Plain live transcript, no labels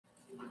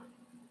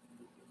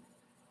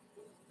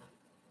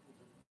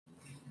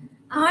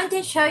I want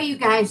to show you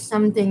guys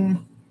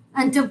something,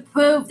 and to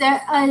prove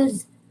there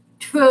is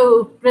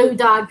true blue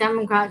dog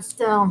Democrats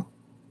still.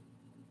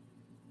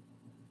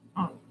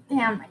 Oh,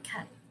 damn, I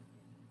can't.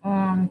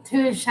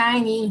 Too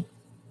shiny.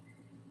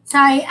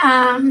 Sorry,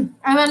 I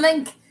will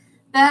link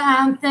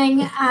the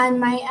thing on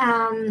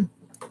my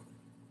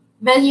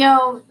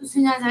video as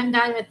soon as I'm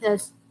done with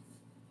this.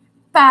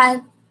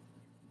 But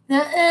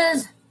there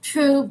is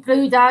true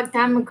blue dog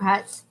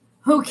Democrats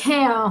who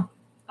care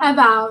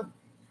about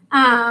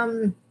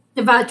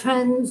the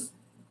veterans,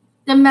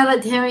 the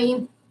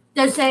military,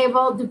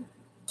 disabled,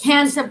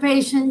 cancer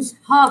patients,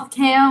 health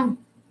care.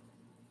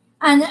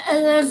 And it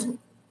is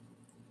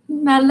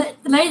the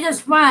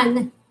latest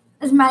one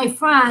is my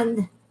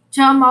friend,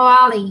 Joe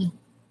Morale.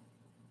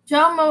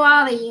 Joe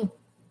Morale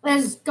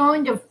is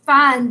going to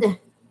fund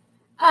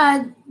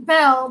a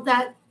bill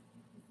that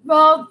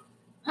will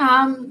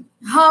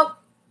help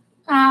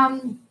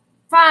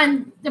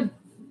fund the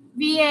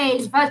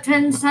VA's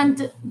Veterans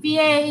Center,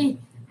 VA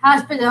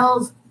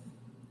hospitals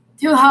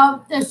to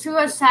help the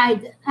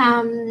suicide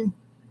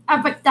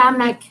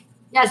epidemic.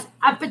 Yes,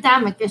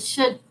 epidemic. It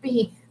should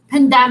be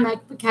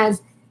pandemic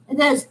because it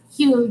is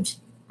huge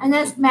and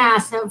it's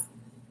massive.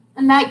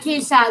 And like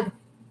he said,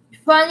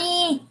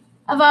 20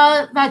 of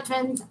our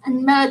veterans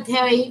and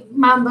military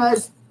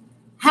members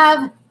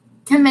have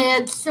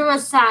committed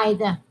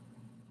suicide.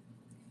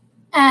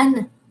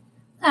 And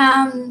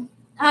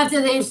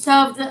after they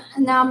served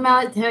in our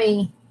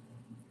military,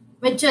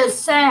 which is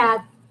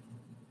sad.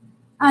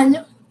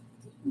 And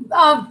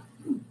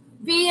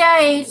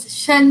VAs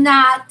should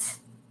not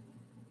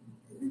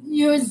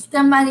use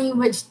the money,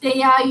 which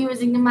they are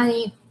using the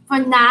money for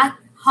not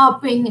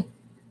helping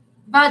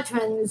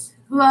veterans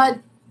who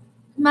are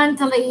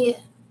mentally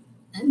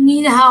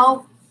need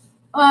help,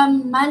 or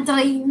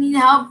mentally need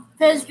help,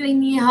 physically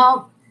need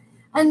help.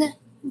 And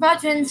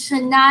veterans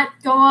should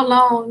not go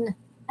alone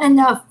in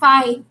the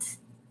fight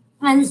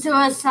and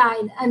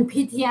suicide and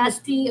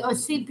PTSD or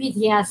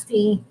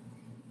CPTSD.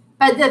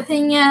 But the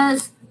thing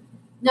is,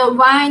 the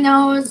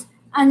rhinos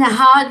and the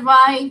hard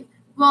right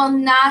will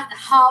not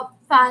help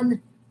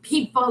fund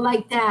people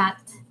like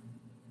that.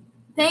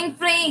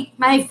 Thankfully,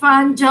 my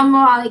friend Joe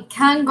Morale,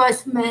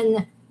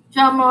 Congressman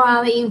Joe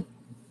Morale,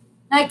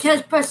 like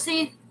his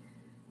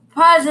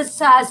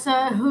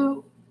predecessor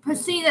who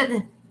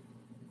preceded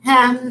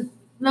him,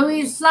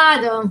 Louis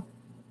Slaughter,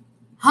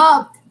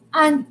 helped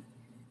and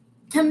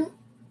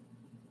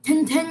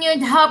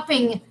continued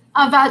helping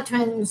our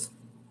veterans,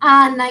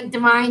 unlike the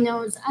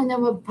rhinos and the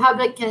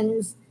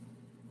Republicans.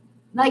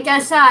 Like I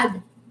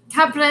said,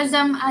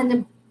 capitalism and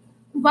the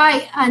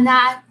white are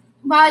not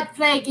white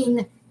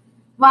flagging.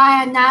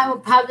 Why are not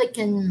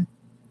Republican?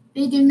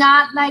 They do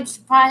not like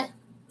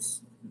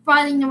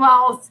spreading the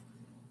wealth.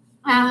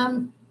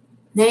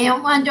 They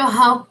don't want to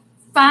help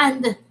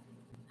fund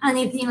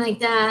anything like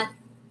that.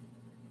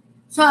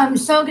 So I'm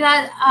so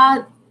glad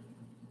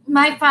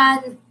my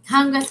friend,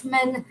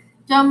 Congressman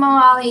Joe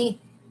Morale,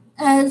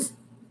 is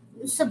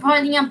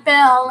supporting a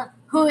bill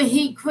who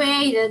he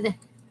created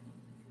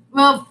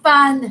will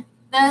fund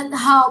the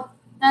help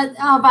that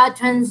our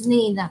veterans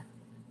need.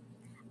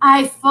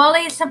 I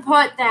fully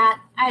support that.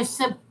 I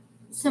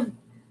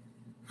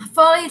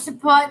fully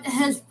support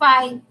his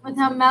fight with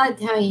our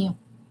military.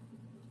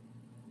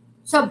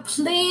 So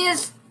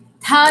please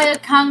tell your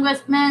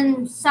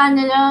congressman,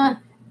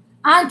 senator,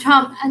 and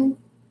Trump, and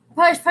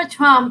push for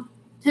Trump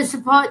to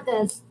support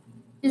this.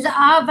 These are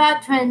our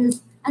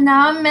veterans and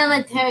our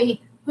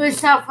military who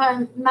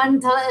suffer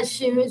mental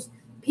issues,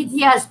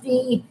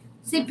 PTSD,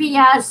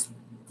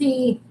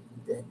 CPSD,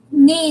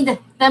 need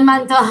the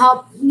mental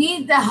help,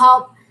 need the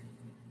help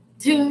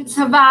to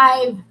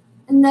survive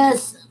in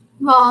this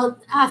world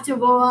after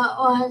war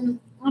or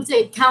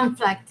after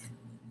conflict.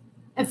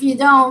 If you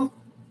don't,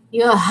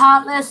 you're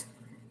heartless,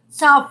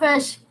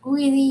 selfish,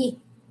 greedy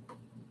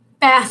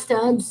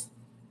bastards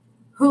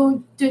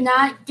who do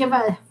not give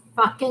a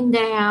fucking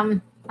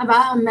damn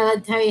about our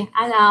military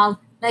at all,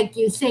 like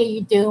you say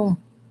you do.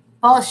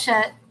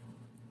 Bullshit.